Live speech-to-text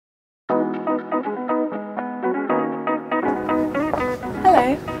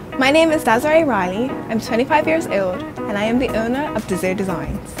My name is Desiree Riley. I'm 25 years old and I am the owner of Desiree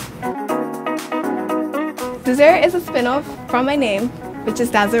Designs. Desiree is a spin-off from my name, which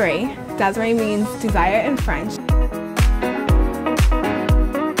is Desiree. Desiree means desire in French.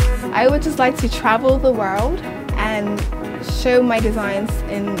 I would just like to travel the world and show my designs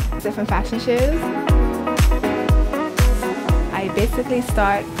in different fashion shows. I basically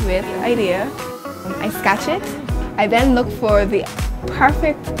start with the idea. I sketch it. I then look for the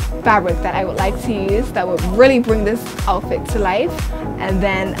perfect fabric that I would like to use that would really bring this outfit to life, and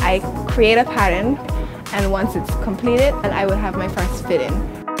then I create a pattern, and once it's completed, and I would have my first fit-in.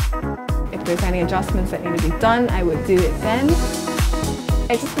 If there's any adjustments that need to be done, I would do it then.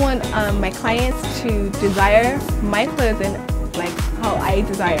 I just want my clients to desire my clothing like how I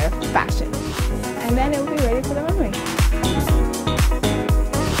desire fashion, and then it will be ready for the runway.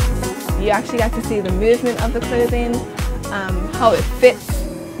 You actually got to see the movement of the clothing, how it fits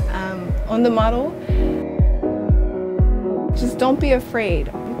on the model. Just don't be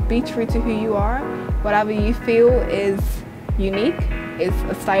afraid. Be true to who you are. Whatever you feel is unique, is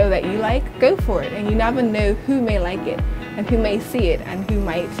a style that you like, go for it. And you never know who may like it, and who may see it, and who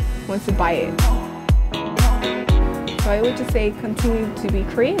might want to buy it. So I would just say continue to be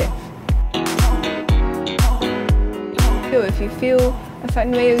creative. So if you feel a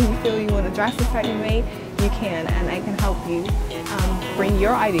certain way, or you feel you want to dress a certain way, you can, and I can help you bring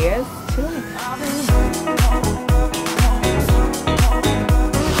your ideas to life.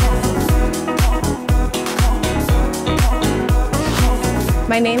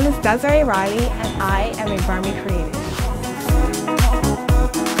 My name is Desiree Riley and I am a BermyCreatives.